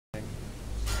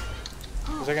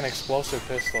There's like an explosive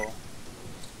pistol.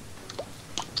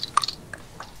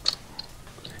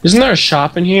 Isn't there a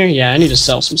shop in here? Yeah, I need to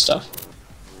sell some stuff.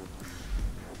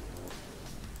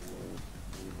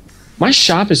 My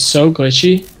shop is so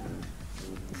glitchy.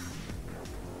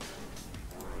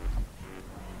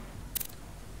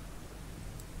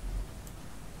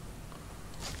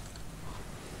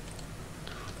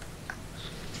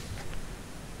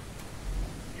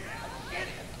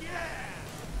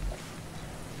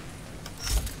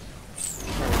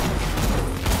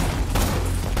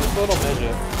 This little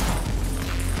midget.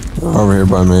 Over here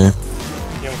by me. You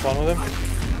having fun with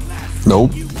him?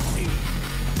 Nope.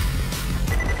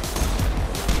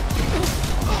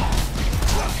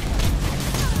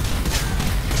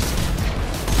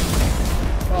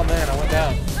 Oh man, I went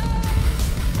down.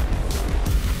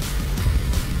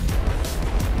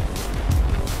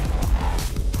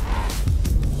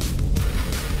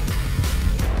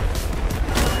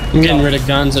 I'm getting rid of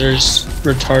guns that are just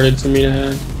retarded for me to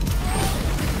have.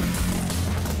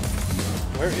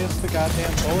 Where is the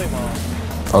goddamn bully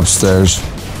mom? Upstairs.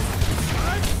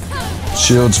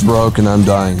 Shield's broken, I'm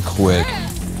dying quick.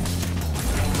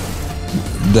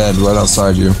 Dead, right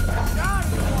outside you.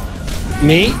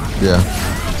 Me? Yeah.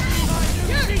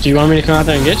 Do you want me to come out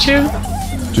there and get you?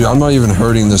 Dude, I'm not even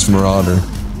hurting this marauder.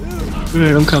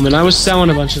 Alright, I'm coming. I was selling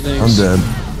a bunch of things. I'm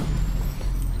dead.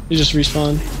 You just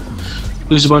respawn.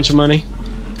 Lose a bunch of money.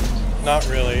 Not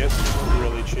really, it's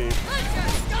really cheap.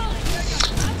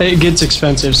 It gets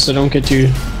expensive, so don't get too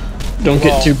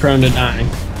prone to dying.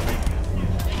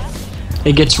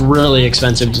 It gets really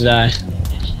expensive to die.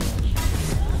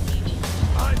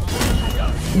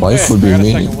 Life Okay, would be I got a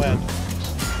meaning. second wind.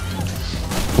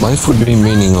 Life would be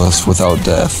meaningless without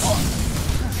death.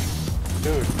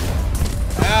 Dude.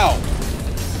 Ow!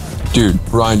 Dude,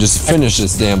 Ryan, just finish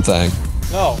this damn thing.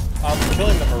 No, I'm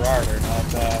killing the marauder, not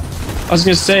I was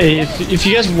gonna say, if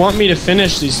you guys want me to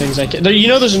finish these things, I can. You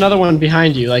know, there's another one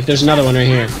behind you. Like, there's another one right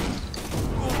here.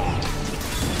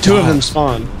 Two of them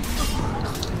spawn.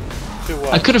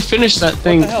 I could have finished that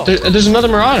thing. What the hell? There's another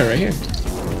marauder right here.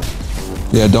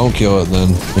 Yeah, don't kill it then,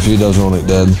 if he does want it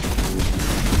dead.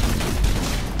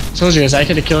 I told you guys, I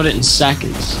could have killed it in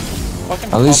seconds.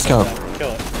 fucking At least pump come- it then.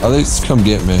 Kill it. At least come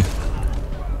get me.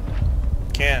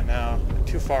 Can't now.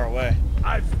 Too far away.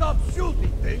 I've stopped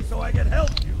shooting things so I can help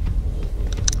you.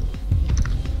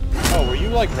 Oh, were you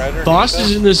like red or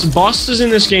Bosses in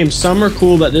this game, some are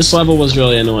cool, but this level was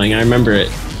really annoying. I remember it.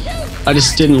 I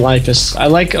just didn't like this. I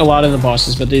like a lot of the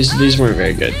bosses, but these weren't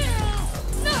very good.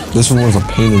 This one was a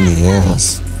pain in the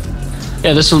ass.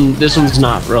 Yeah, this one's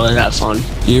not really that fun.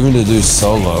 Even to do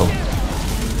solo.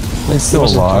 They still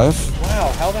wasn't alive?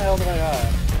 Wow, how the hell did I die?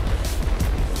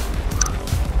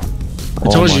 I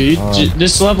told my you, God.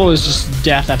 this level is just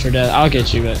death after death. I'll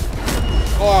get you, but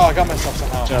Oh, I got myself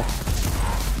somehow. Jeff.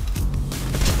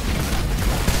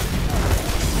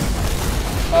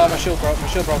 My shield broke. My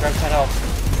shield broke. I have 10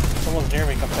 health. Someone's near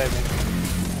me. Come save me.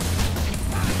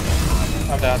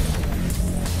 I'm down.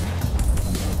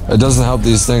 It doesn't help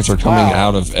these things are coming Wow.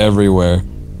 out of everywhere.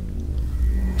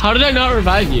 How did I not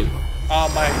revive you? I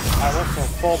went from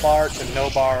full bar to no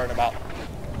bar in about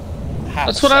half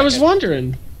That's a what I was second.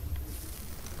 wondering.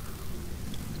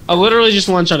 I literally just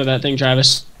one-shotted that thing,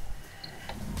 Travis.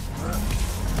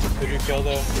 Did you kill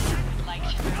the...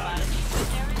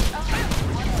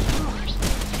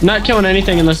 I'm not killing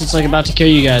anything unless it's like about to kill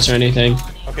you guys or anything.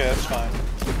 Okay, that's fine.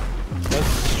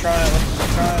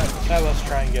 Let's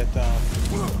try and get the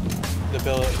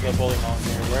bully monster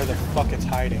here. Where the fuck it's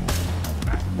hiding?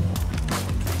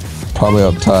 Probably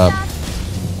up top.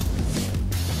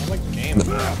 I'm like game.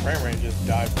 Yeah, frame rate just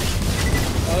died.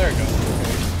 Oh, there it goes. Okay.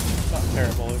 It's not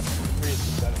terrible. It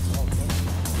reset itself.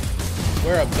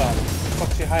 Where up top? Where the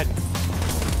fuck's he hiding?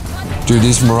 Dude,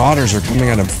 these marauders are coming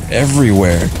out of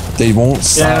everywhere. They won't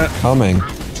stop coming.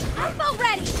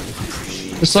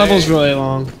 This level's really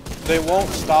long. They won't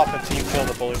stop until you kill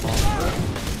the bully monster.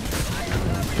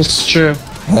 This is true.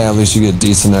 Hey, at least you get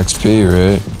decent XP,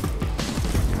 right?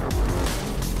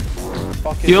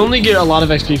 Fuck You it. only get a lot of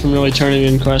XP from really turning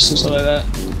in quests and stuff like that.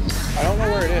 I don't know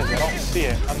where it is. I don't see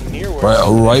it. I'm near where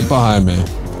Right behind me.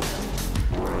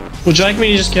 Would you like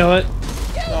me to just kill it?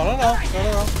 No.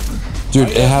 Dude,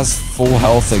 it has full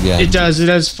health again. It does. It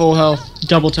has full health.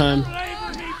 Double time.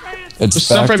 It's There's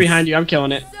stuff back right to- behind you. I'm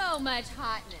killing it. So much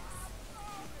hotness.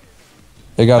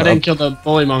 They got I didn't up- kill the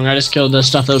bully mong. I just killed the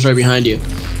stuff that was right behind you.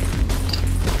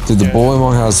 Dude, the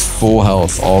Bullymong has full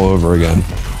health all over again.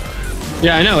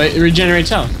 Yeah, I know. It regenerates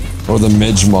health. Or the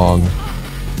Midgemong.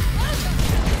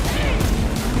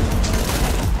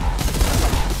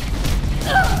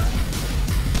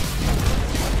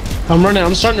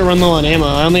 I'm starting to run low on ammo.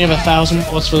 I only have 1,000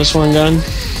 bullets for this one gun.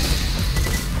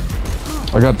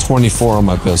 I got 24 on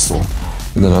my pistol,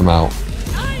 and then I'm out.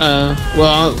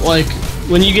 Well, like,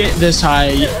 when you get this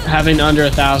high, having under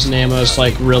 1,000 ammo is,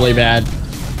 like, really bad.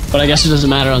 But I guess it doesn't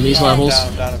matter on these levels.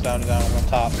 Down, I'm on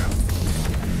top.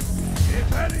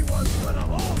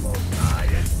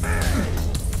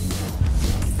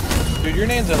 Dude, your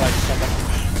nades are, like, so much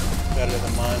better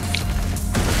than mine.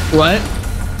 What?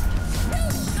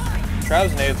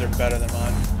 Trav's nades are better than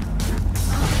mine.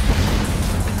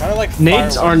 Mine are like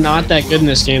Nades are not that good in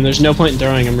this game. There's no point in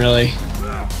throwing them, really.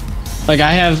 Like,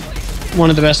 I have one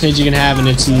of the best nades you can have, and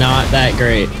it's not that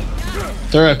great.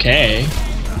 They're okay.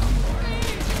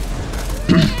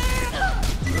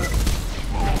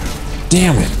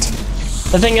 Damn it.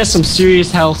 That thing has some serious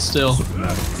health still.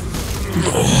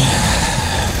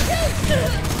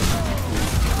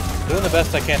 Doing the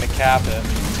best I can to cap it.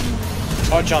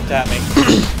 Oh, it jumped at me.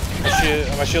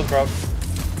 My shield broke.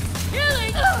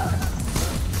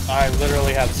 I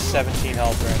literally have 17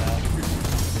 health right now.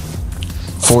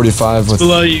 45 with. It's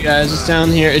below you guys. It's down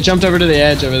here. It jumped over to the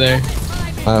edge over there.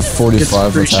 I have 45 Get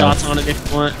some free with shots on it if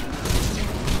you want.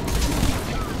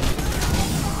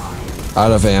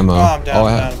 Out of ammo. Oh, I'm down,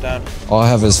 I'm down. All I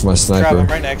have is my Trav, sniper. I'm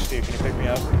right next to you. Can you pick me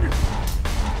up?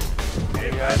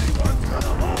 Hey, guys.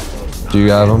 Do you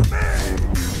got him?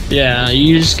 Yeah,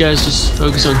 you guys just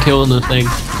focus on killing the thing.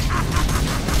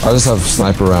 I just have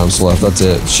sniper rounds left. That's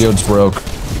it. Shield's broke.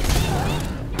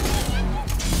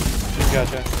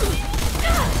 Gotcha.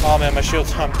 Oh man, my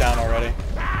shield's humped down already.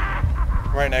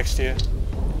 I'm right next to you.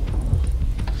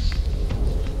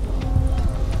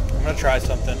 I'm gonna try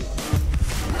something.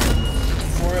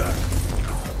 For it.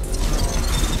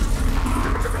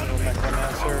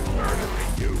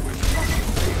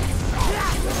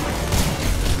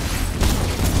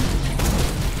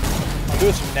 I'm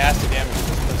doing some nasty damage with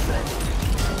this pistol.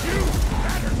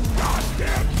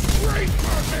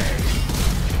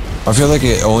 I feel like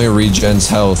it only regens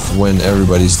health when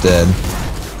everybody's dead.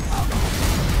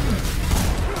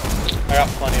 I got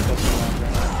plenty of pistol rounds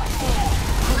right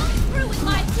now.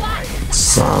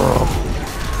 So.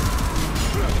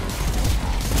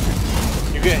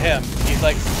 You get him. He's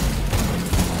like.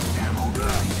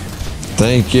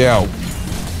 Thank you.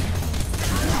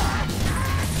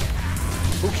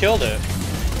 Who killed it?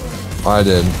 I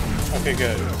did. Okay,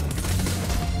 good.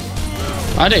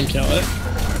 I didn't kill it.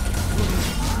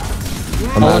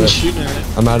 I'm out, shooting at it.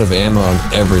 I'm out of ammo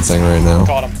on everything right now.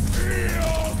 Caught him.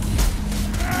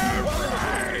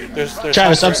 There's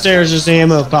Travis, upstairs there's the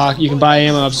ammo pocket. You can buy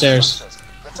ammo upstairs.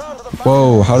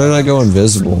 Whoa, how did I go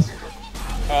invisible?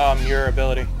 Your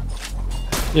ability.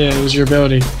 Yeah, it was your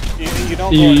ability. You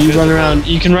don't You run around.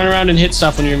 You can run around and hit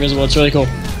stuff when you're invisible. It's really cool.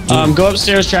 Go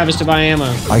upstairs, Travis, to buy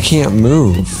ammo. I can't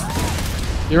move.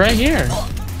 You're right here.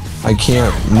 I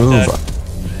can't move.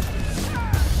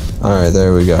 Alright,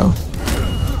 there we go.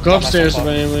 Go upstairs to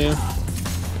buy ammo. Yeah.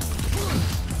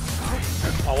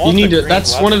 I You want need the to. green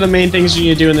That's weapon. one of the main things you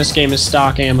need to do in this game is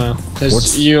stock ammo,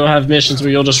 because you'll have missions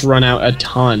where you'll just run out a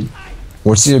ton.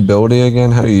 What's the ability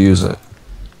again? How do you use it?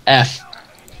 F.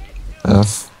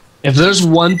 F? If there's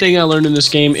one thing I learned in this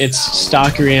game, it's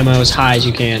stock your ammo as high as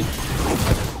you can.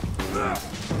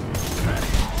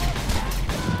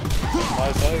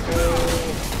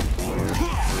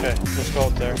 Okay, let's go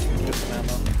up there. Get some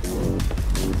ammo.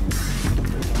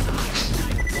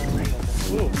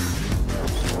 Ooh.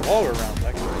 Revolver round.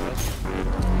 That can be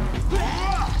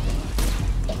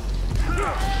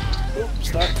good. Oop,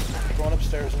 stuck. Going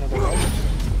upstairs another way.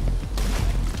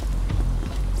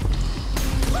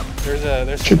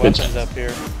 There's some weapons up here.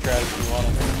 Trav, if you want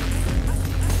them.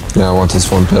 Yeah, I want this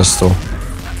one pistol.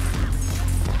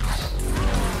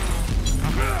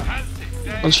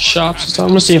 Bunch of shops. So I'm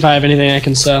gonna see if I have anything I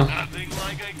can sell.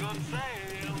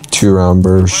 2-round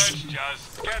burst.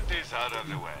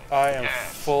 I am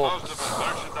full.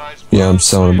 Yeah, I'm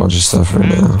selling a bunch of stuff right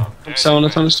now. I'm selling a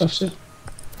ton of stuff too.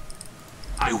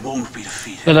 I won't be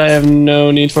defeated. That I have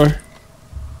no need for.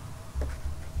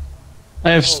 I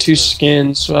have 2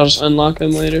 skins, so I'll just unlock them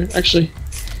later. Actually,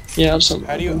 yeah, I'll just unlock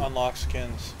How do you them. unlock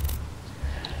skins?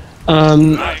 Oh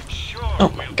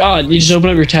my god, you just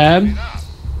open up your tab,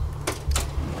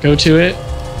 go to it,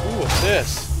 Ooh, what's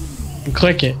this? and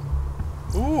click it.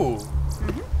 Ooh.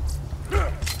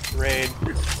 Raid.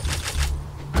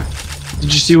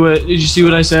 Did you see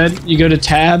what I said? You go to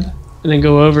tab, and then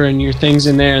go over, and your thing's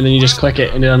in there, and then you just click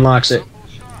it, and it unlocks it.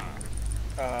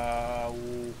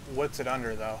 What's it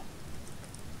under though?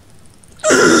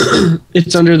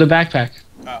 It's under the backpack.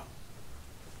 Oh.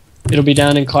 It'll be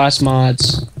down in class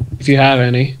mods, if you have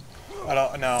any. I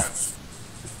don't know.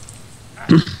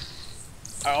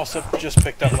 I also just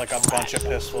picked up like a bunch of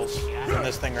pistols from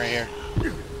this thing right here.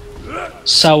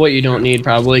 Sell what you don't need,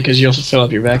 probably, because you'll fill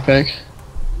up your backpack.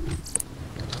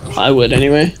 I would,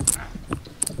 anyway.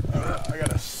 I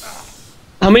got a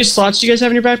How many slots do you guys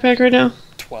have in your backpack right now?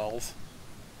 12.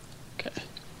 Okay.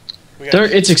 It's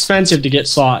It's expensive to get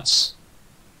slots.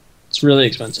 It's really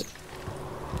expensive.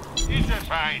 It's a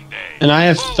fine day. And I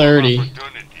have 30.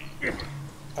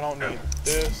 I don't need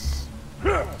this,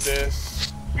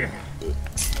 this,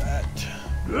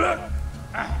 that.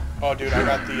 Oh, dude, I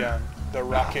got the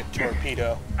rocket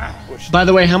torpedo. Which By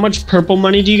the way, how much purple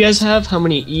money do you guys have? How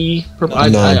many E purple?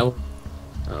 None.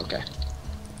 Okay.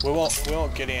 we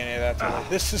won't get any of that today.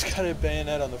 This has got a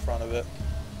bayonet on the front of it.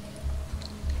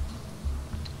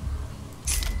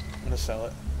 I'm gonna sell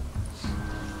it.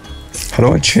 How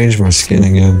do I change my skin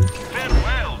again?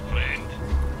 Farewell, friend.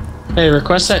 Hey,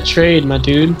 request that trade, my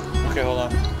dude. Okay, hold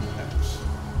on.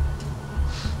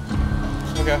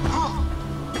 Okay.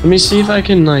 Let me see if I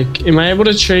can, like, am I able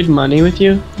to trade money with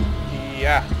you?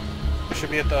 Yeah. It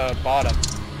should be at the bottom.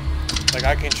 Like,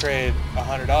 I can trade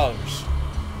 $100.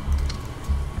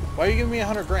 Why are you giving me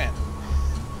 100 grand?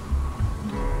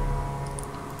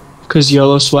 Cause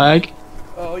YOLO swag.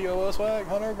 Oh, YOLO swag,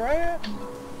 100 grand?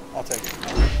 I'll take it.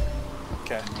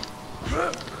 Okay.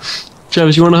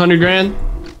 Travis, you want 100 grand?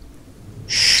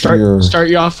 Sure. Start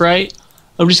you off right.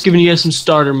 I'm just giving you guys some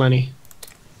starter money.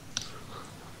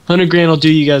 100 grand will do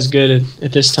you guys good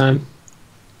at this time.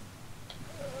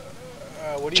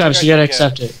 What do Travis, guys you gotta get?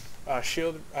 accept it.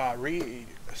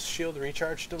 Shield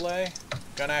recharge delay,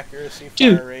 gun accuracy,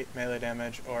 Dude. fire rate, melee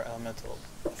damage, or elemental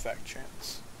effect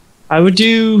chance. I would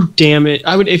do damage.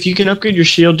 If you can upgrade your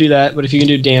shield, do that. But if you can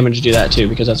do damage, do that too,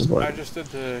 because that's I important. just did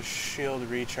the shield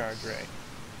recharge rate.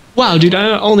 Wow, dude,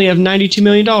 I only have $92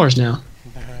 million now.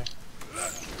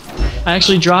 I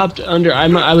actually dropped under.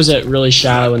 I was at really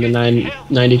shallow in the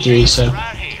 93, so.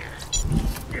 Right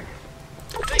here.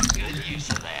 Make good use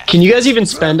of that. Can you guys even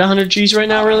spend 100 G's right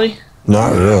now, really?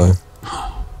 Not really.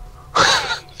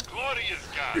 Glorious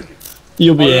God.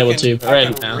 You'll be Oh, you able can- to, but I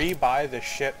right can now. rebuy the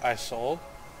shit I sold.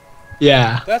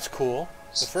 Yeah. That's cool.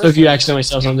 The So if you one- accidentally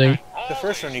sell something. the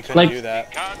first one you couldn't Like- do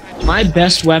that. My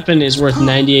best weapon is worth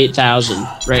 98,000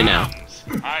 right now.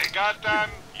 I got them.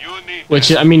 You need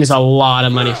Which, I mean, is a lot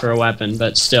of money for a weapon,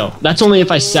 but still. That's only if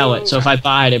I sell it. So if I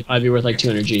buy it, it'd probably be worth like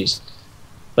 200 G's.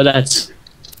 But that's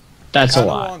a I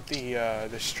lot. want the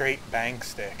straight bang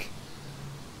stick.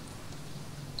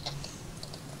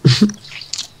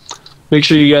 Make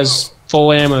sure you guys full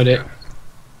ammoed it.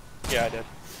 Yeah, I did.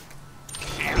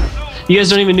 You guys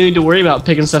don't even need to worry about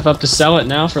picking stuff up to sell it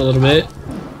now for a little bit.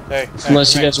 Hey,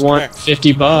 Unless you come guys here, want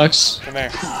 50 bucks. Come here.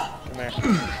 Come here.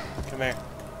 Come here.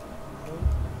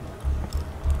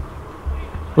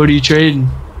 What are you trading?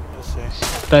 Let's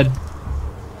see. Bed.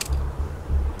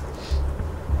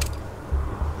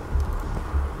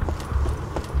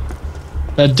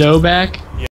 That dough back?